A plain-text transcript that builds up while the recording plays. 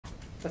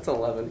That's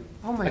 11.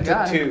 Oh my I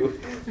god.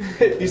 took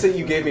 2. You said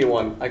you gave me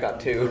 1. I got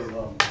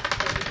 2.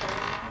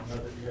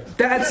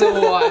 That's a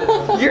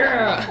 1.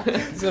 Yeah.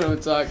 That's what I'm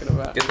talking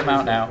about. Get them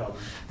out now.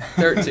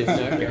 13.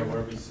 Okay.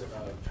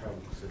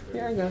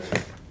 Yeah, I got you.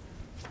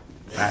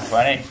 Nat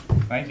 20.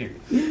 Thank you.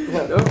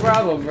 No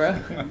problem, bro.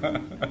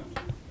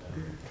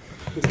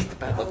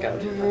 Bad luck out.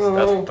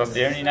 That's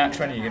the only nat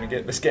 20 you're going to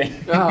get this game.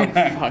 Oh,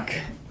 fuck.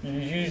 You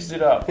used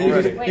it up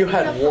already. You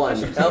had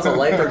 1. That was a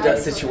life or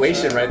death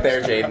situation right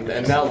there, Jaden.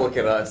 And now look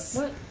at us.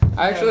 What?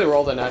 I actually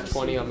rolled a nat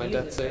 20 on my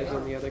death save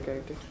on the other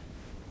character.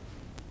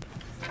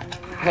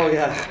 Oh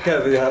yeah,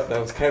 that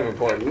was kind of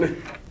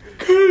important.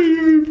 The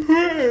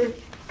only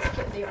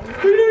We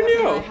don't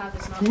weapon know. I have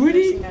is not Would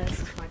he- piercing, that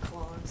is my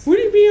claws. Would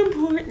it be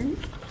important?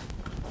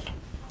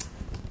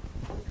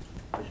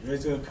 Are you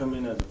guys gonna come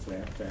in as a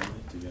family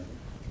together?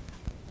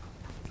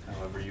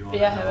 However you want.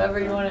 Yeah, however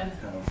you want to.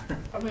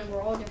 I mean,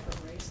 we're all different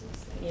races.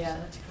 Though, Yeah.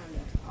 So that's kind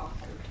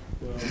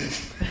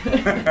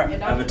of awkward.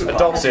 And I'm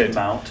Adopted.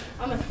 mount.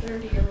 I'm a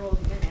 30-year-old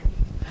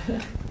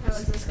man. How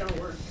is this gonna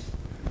work?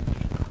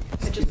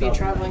 Could just be a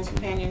traveling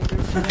companion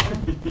group.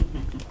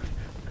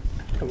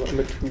 I'm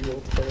a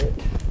 2-year-old ferret.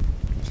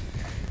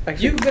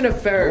 You've been a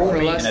ferret for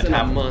Only less in a than a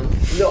town.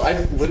 month. No,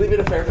 I've literally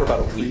been a ferret for about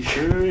a week.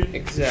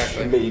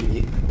 Exactly.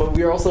 Maybe. But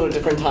we are also in a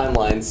different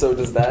timeline, so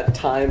does that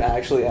time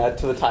actually add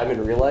to the time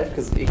in real life?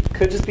 Because it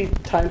could just be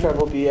time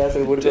travel BS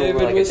and it would have been David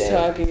over like was a day.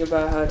 talking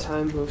about how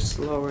time moves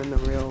slower in the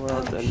real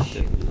world than it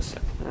did in the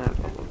blah,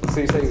 blah, blah. So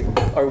you're saying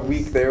our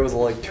week there was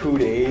like 2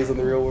 days in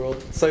the real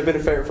world? So I've been a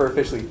ferret for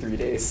officially 3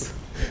 days.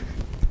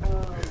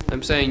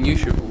 I'm saying you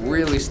should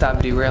really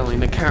stop derailing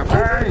the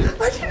campaign.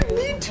 I didn't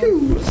need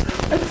to!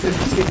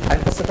 I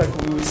thought like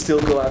we would still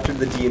go after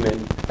the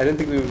demon. I didn't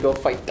think we would go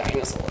fight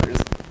dinosaurs.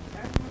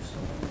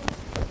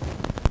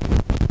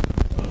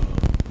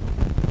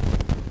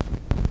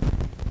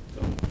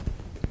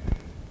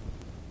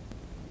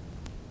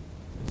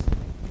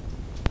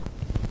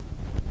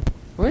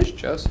 Where's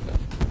Joseph?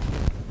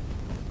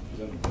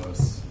 He's on the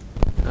bus.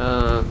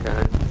 Oh,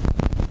 okay.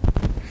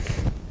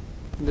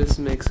 This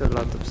makes a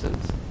lot of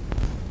sense.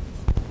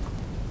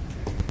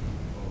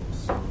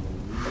 So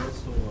we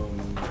also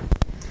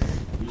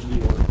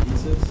usually order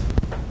pizzas. I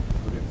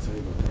forgot to tell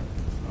you about that.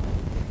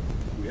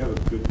 We have a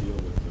good deal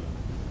with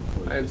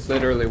the. I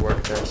literally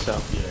work there, so. Yeah,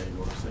 he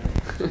works there.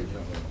 So we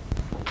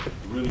have a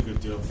really good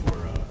deal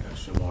for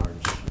extra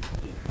large,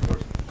 for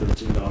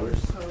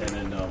 $13,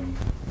 and then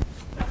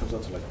that comes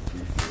out to like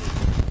 $3.40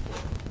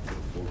 for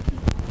 4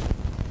 people.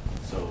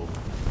 So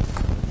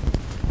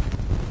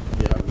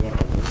yeah, we want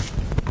to order.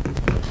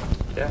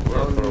 Yeah,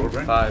 We're up for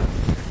ordering. 5.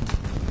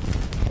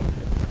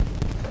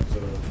 So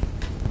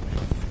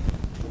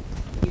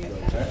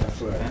that's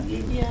what I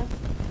need. Yeah.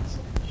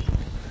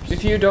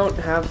 If you don't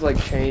have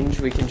like change,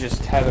 we can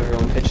just have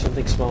everyone pitch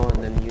something small,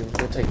 and then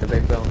we'll take the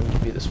big bill and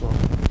give you the small.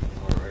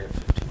 Alright, $15.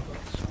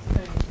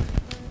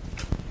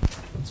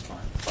 That's fine.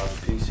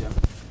 5 apiece, yeah.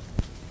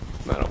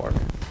 That'll work.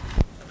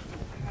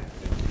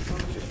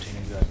 15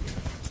 exactly.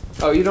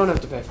 Oh, you don't have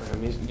to pay for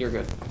him. You're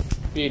good.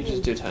 You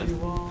just do 10.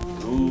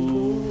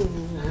 Ooh,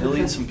 he'll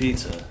eat some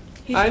pizza.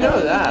 I know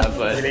that, We'll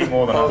but eat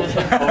more than Oh, us. he's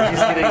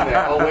getting there.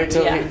 I'll wait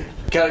till Yeah. we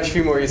got a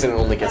few more years and it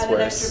only gets Add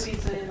an extra worse.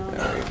 pizza in on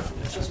There we that. go.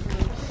 Just for me.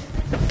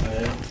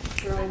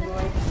 Your own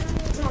boy.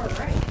 It's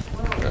alright.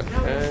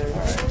 okay.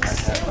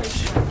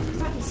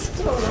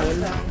 Still alright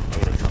though.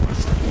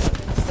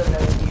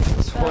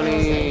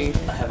 20,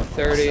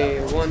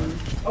 31.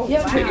 Oh,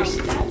 yeah,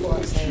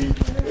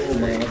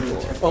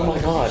 Oh my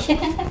gosh.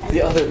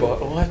 The other boy.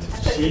 What?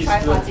 Put the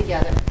tripod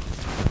together.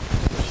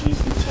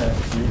 She's the tech,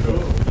 you're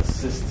the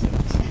assistant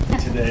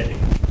today.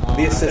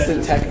 The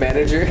assistant tech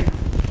manager.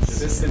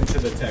 Assistant to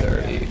the tech.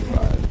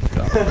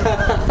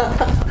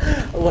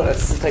 35. What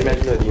assistant tech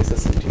manager? The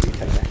assistant to the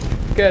tech manager.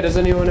 Okay, does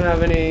anyone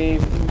have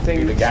anything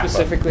Do the gap up.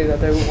 specifically that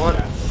they want?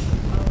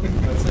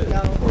 That's it.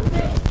 No.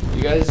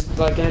 You guys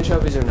like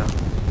anchovies or no?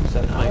 Is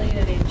that I'll like- eat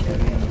an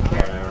anchovy.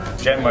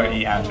 Jen won't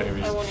eat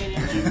anchovies. I won't eat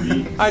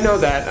it. I know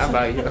that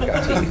about you.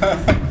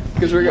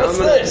 Because we're What's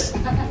I'm gonna- this?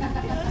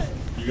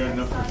 You got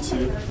enough for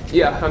 2?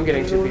 Yeah, I'm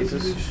getting 2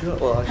 pizzas.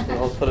 Well, actually,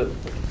 I'll put it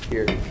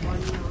here.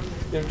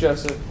 If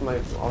Joseph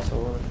might also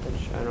want to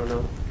pitch, I don't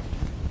know.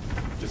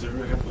 Does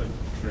everyone have like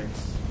drinks?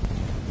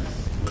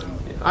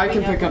 I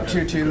can pick up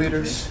 2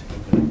 2-liters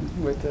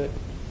with it.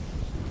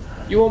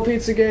 You want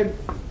pizza, Gabe?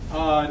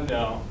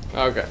 No.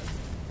 Okay.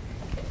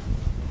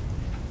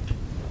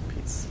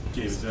 Pizza.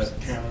 Gabe, is that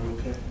camera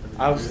okay?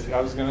 I was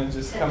gonna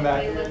just come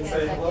back here and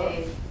say hello.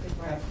 I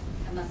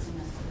must have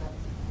messed it up.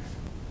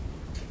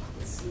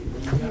 Let's see. We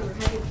were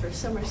headed for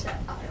Somerset,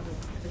 Iowa.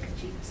 The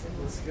Kajika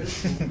symbols.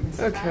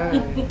 Okay.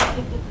 Is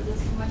this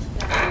too much?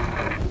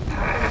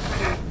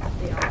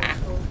 They always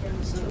told him it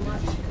was too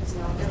much because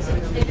now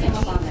They came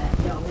up on that.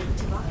 No, $2.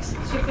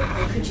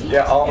 Kajika.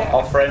 Yeah,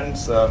 our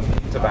friend's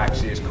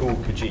tabaxi is called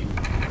Khajiit.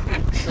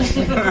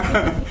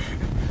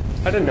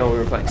 I didn't know we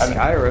were playing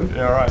Skyrim.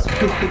 Yeah, alright.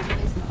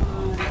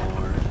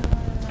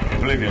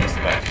 Oblivion's the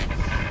best.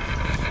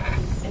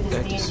 In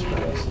this D&D.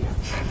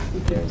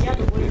 Yeah,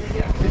 but what did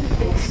you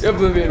get?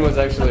 Oblivion was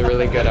actually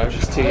really good. I was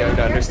just too young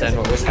to understand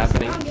what was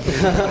happening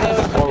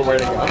or where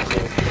to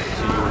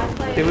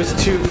go. It was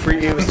too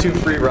free. It was too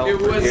free roam. It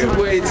was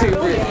way too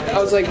free. I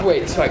was like,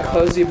 wait. So I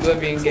close the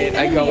Oblivion gate.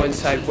 I go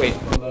inside. Wait.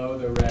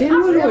 Then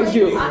what do I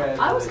do?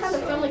 I was kind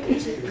of feeling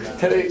confused.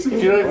 If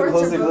you don't even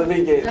close the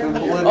Oblivion gate, the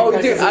Oblivion Oh,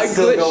 crisis dude, I is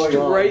still going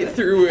glitched on. right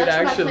through it That's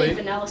when I actually. played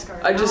Vanilla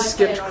Scar. I Now just play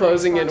skipped it on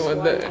closing it Xbox one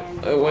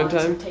One and time. mods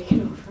have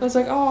taken over. I was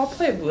like, oh, I'll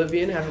play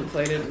Oblivion. Haven't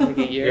played it in like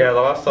a year. Yeah,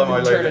 the last time I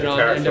Turn loaded it the on,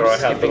 end character, up I had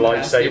the skipping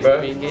past the lightsaber,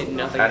 Oblivion gate and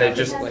nothing and it happened.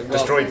 just Like, well,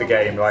 destroyed the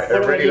game. Like What at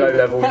a do I really do? low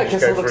level, I you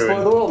guess just we'll go through explore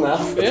the and world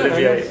now.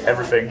 alleviate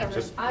everything.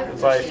 Just I have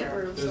it's a like cheat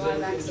room, so I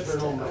have access to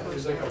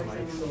almost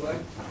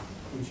everything.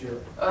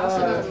 I also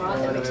got a mod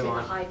that makes me the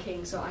High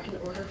King, so I can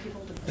order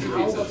people to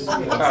towel the fucking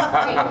street. So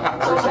I'm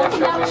walking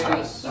down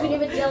the street, you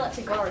can even yell it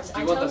to guards. Do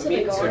I you tell want to the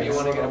the meats or do you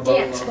want to get a guards, bone?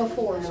 dance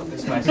before.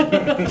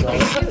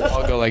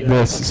 I'll go like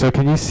This. So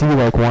can you see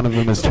like one of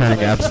them is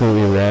turning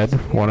absolutely red?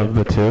 One of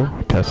the two.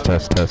 Test.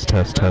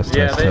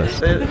 yeah,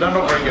 Test. they're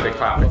not very good at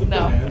clapping.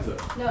 No.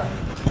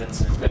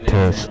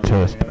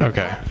 Test.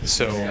 Okay,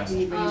 so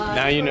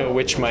now you know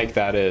which mic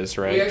that is,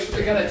 We right?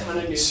 actually got a ton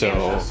of new So-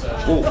 cameras,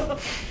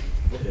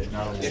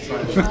 it's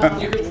fine.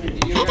 You're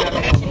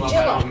gonna have to look them up.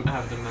 I don't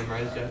have them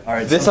memorized yet. All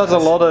right. This has a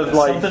lot of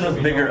like something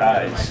with bigger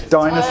eyes.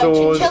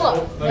 dinosaurs.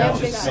 Chinchilla. They have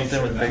big eyes.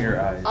 Something with bigger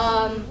eyes.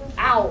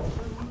 Owl.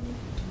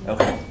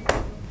 Okay.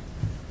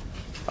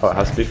 Oh, it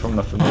has to be from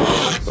the familiar.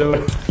 So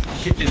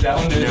is that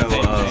one doing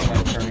the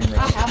same thing?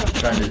 I have a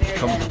Trying to very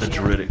come to the bad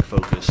druidic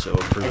focus, so a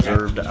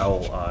preserved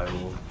owl eye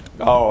will.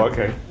 Oh,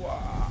 okay.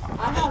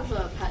 I have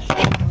a pet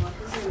chinchilla.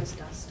 His name is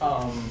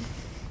Dustin.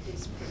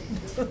 He's pretty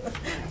good.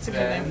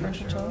 Then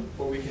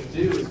What we can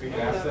do is we can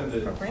ask them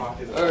to talk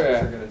to Okay.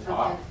 they're going to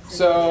talk.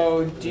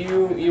 So, do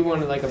you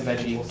want like a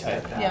veggie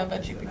type? Yeah,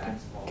 veggie would be good.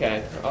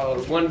 Okay.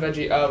 One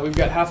veggie. We've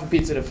got half a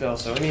pizza to fill.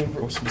 So, any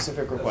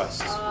specific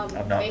requests?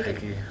 I'm not bacon.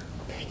 picky.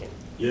 Bacon.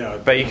 Yeah.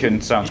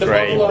 Bacon sounds The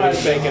great. buffalo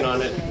has bacon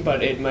on it,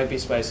 but it might be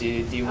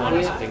spicy. Do you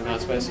want something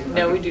not spicy?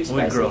 No, we do We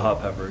spicy. grow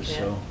hot peppers,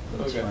 so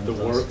that's Okay. fine The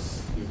with us.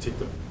 works, you take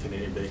the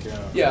Canadian bacon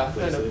out. Yeah,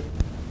 replace I know. it.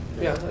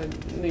 Yeah,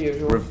 the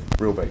usual.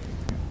 Real bacon.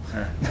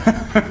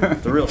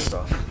 The real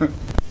stuff.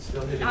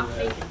 Not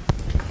bacon.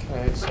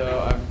 Okay,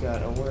 so I've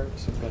got a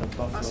works, I've got a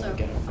buffalo, Also, I've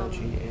got a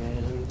veggie,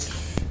 and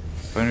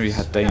If only we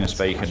had Danish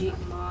bacon.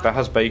 That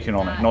has bacon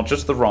on it, not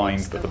just the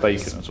rind, but the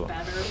bacon as well.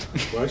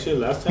 Well, actually,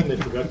 last time they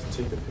forgot to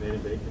take the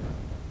Canadian bacon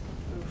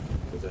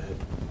out. Because I had,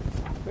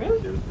 really,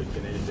 there was the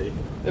Canadian bacon.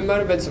 there might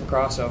have been some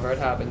crossover. It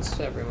happens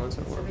every once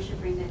in a So while. we should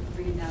bring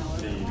it down a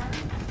little bit more.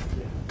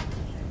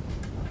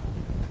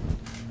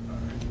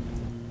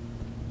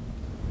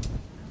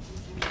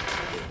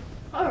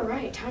 All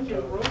right, time to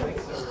roll.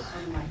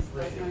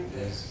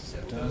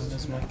 Done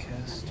is my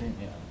casting.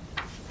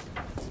 Yeah.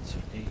 So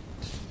 8.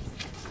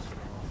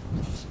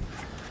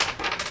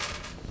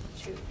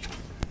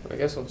 I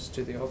guess I'll just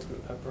do the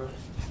ultimate pepperoni.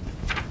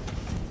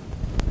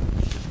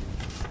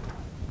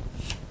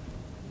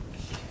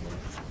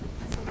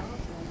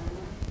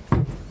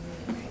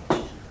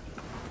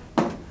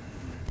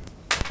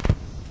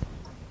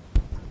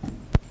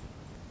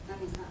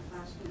 Nothing's not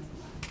flashing, is it?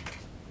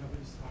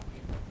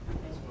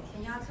 Okay.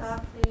 Can y'all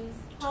talk, please?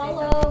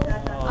 Hello.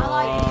 I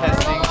like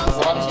Testing.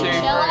 turtles and 1, 2, 3.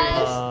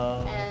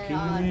 chinchillas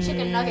and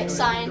chicken nugget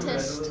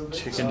scientist.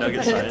 Chicken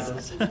nugget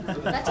scientist.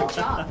 That's a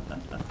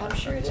job. I'm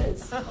sure it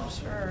is. I'm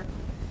sure.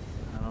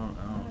 I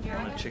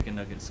don't want a chicken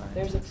nugget scientist.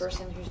 There's a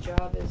person whose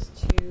job is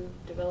to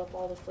develop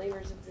all the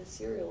flavors of the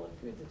cereal and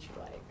food that you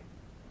like.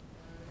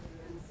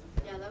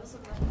 Yeah, that was a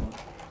What?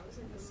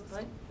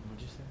 What'd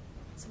you say?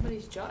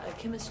 Somebody's job, a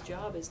chemist's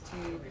job is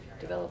to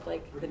develop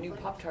like the new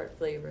Pop-Tart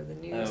flavor, the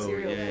new Oh,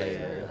 cereal yeah, yeah,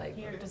 flavor, yeah. like.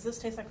 Here, does this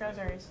taste like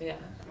raspberries? Yeah.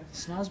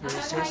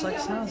 Snosberries taste like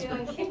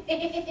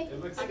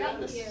snosberries. I got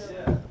this.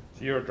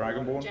 So you're a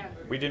Dragonborn? Jen.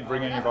 We didn't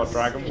bring any of our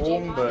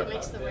Dragonborn, but I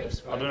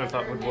don't know if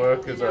that would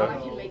work as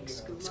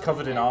It's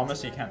covered in armor,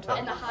 so you can't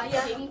And the tell.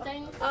 High King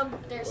thing,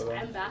 there's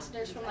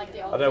ambassadors from like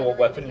the I don't know what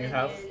weapon you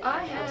have.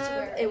 I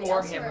have a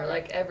Warhammer,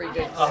 like every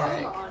good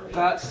cleric.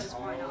 That's-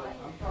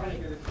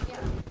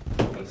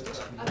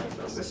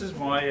 This is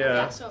my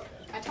Yeah, so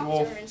I talked to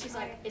dwarf her and she's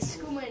like, is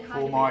Skooma and High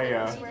for King?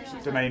 my I swear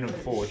she's domain like, of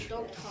the forge.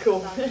 Don't talk Cool.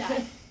 about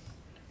that.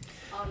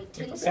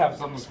 Tin We have Sun some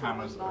comes with from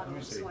hammers, one let me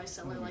bottle, see. so I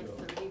sell her like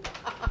 30.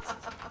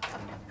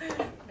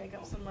 Make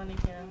up some money,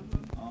 Ken.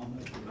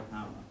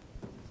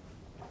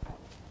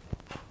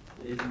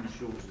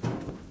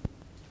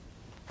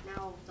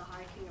 Now the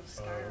High King of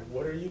Skyrim.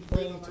 What are you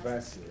playing?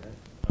 Tabaxi,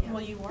 right?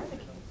 Well, you are the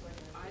king.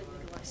 I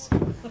legalize.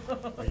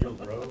 Are you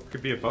a rogue?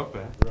 Could be a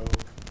bugbear. Rogue.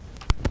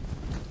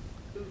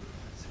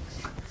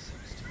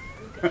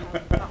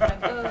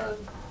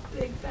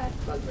 Big fat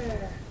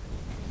bugbear.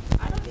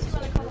 I don't see why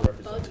they call them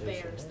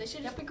bugbears. They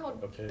should just be called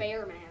Okay.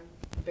 Bear Man.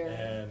 Bear.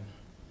 And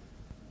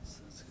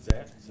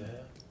Zed?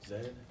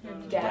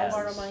 Daz.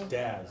 Borrow mine.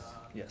 Daz.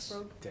 Yes.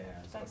 Daz.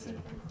 That's Okay. it.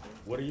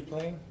 What are you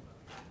playing?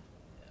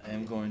 I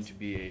am going to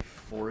be a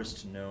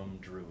forest gnome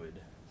druid.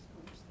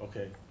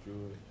 Okay,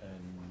 Druid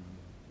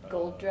and...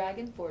 Gold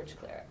Dragon Forge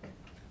Cleric.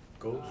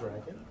 Gold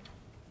Dragon?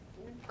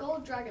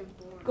 Gold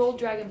Dragonborn. Gold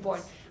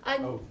Dragonborn.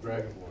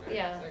 Dragonborn.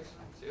 Yeah. Thanks.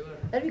 See you later.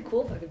 That'd be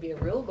cool if I could be a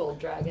real gold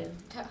dragon.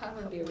 I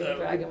want to be a real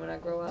dragon when I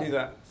grow up. Do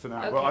that for now.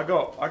 Okay. Well, I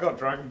got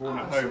Dragonborn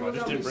at home. I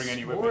just didn't bring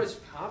any with me. S'mores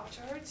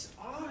Pop-Tarts?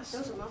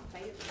 Awesome. Those are my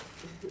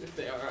favorite.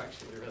 They are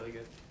actually really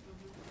good.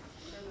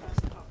 They're the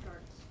best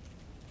Pop-Tarts.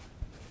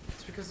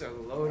 It's because they're Are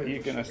loaded. you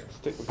with gonna sugar.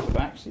 stick with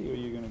Tabaxi or are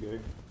you gonna go?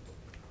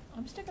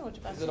 I'm sticking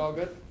with Tabaxi. Is it all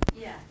good?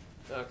 Yeah.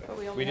 Okay. But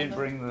we only We have didn't the-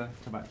 bring the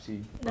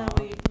Tabaxi. No,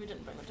 we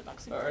didn't bring the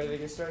Tabaxi. All right, ready to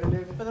get started,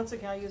 David? But that's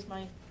okay. I use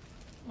my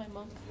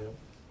monk Yep.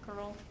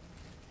 girl,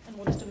 and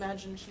we'll just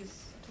imagine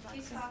she's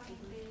Keep Tabaxi. talking,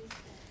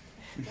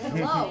 please.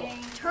 Hello.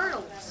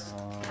 Turtles.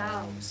 Um,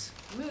 Cows.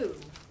 Moo.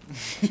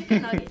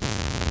 Chicken nuggets.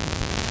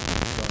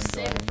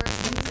 Say the first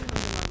thing that comes to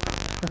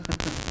my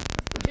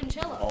mind.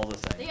 Chinchilla. All the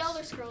things. The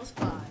Elder Scrolls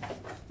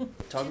 5.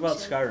 Talk about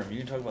Skyrim. You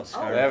can talk about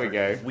Skyrim. There we for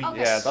go. weeks. Okay,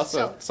 Yeah, that's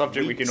so- a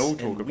subject we can all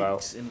Weeks talk and about.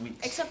 weeks and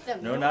weeks. Except them.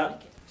 No, they don't not.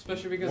 like it.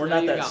 Especially because We're now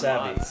not you that got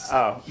savvy. mods.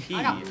 Oh, He,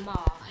 I got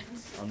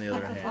mods. on the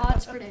other hand,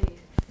 Mods for days.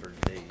 for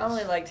days. I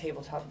only like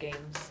tabletop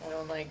games. I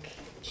don't like.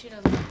 She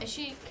doesn't.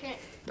 She can't.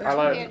 I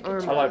like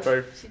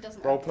both She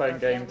doesn't. role-playing Yeah,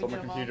 games we on the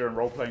do them all. computer and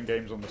role-playing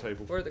games on the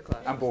table. Where are the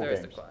classes? And board There's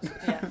games. the classes.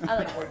 Yeah, I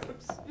like board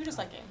games. You just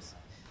like games.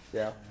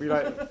 Yeah,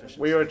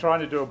 we were trying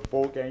to do a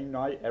board game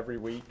night every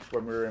week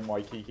when we were in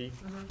Waikiki.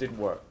 Didn't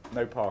work.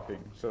 No parking,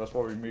 so that's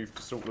why we moved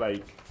to Salt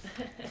Lake.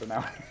 So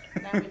now,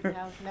 Now we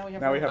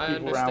have. now we have I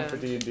people around for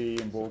understand.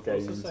 D&D and board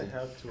Closest games. I and-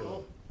 have to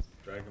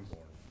a Dragonborn.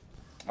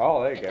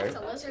 Oh, there you It's a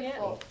go. lizard Yeah.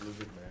 folk.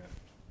 Lizard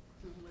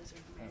man. Lizard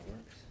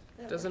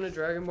man. Doesn't a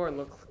Dragonborn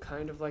look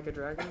kind of like a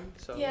dragon?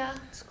 So Yeah.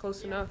 it's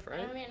close enough,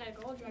 right? I mean, a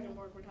gold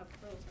Dragonborn would have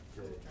frills.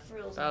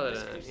 Frills. Other and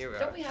than whiskers. here we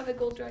Don't are. we have a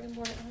gold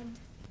dragonborn at home?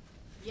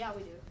 Yeah,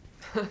 we do.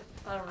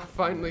 I don't know.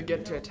 Finally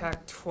get to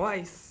attack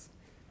twice.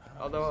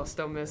 Although I'll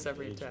still miss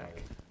every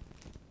attack.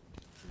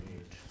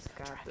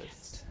 Got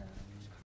this.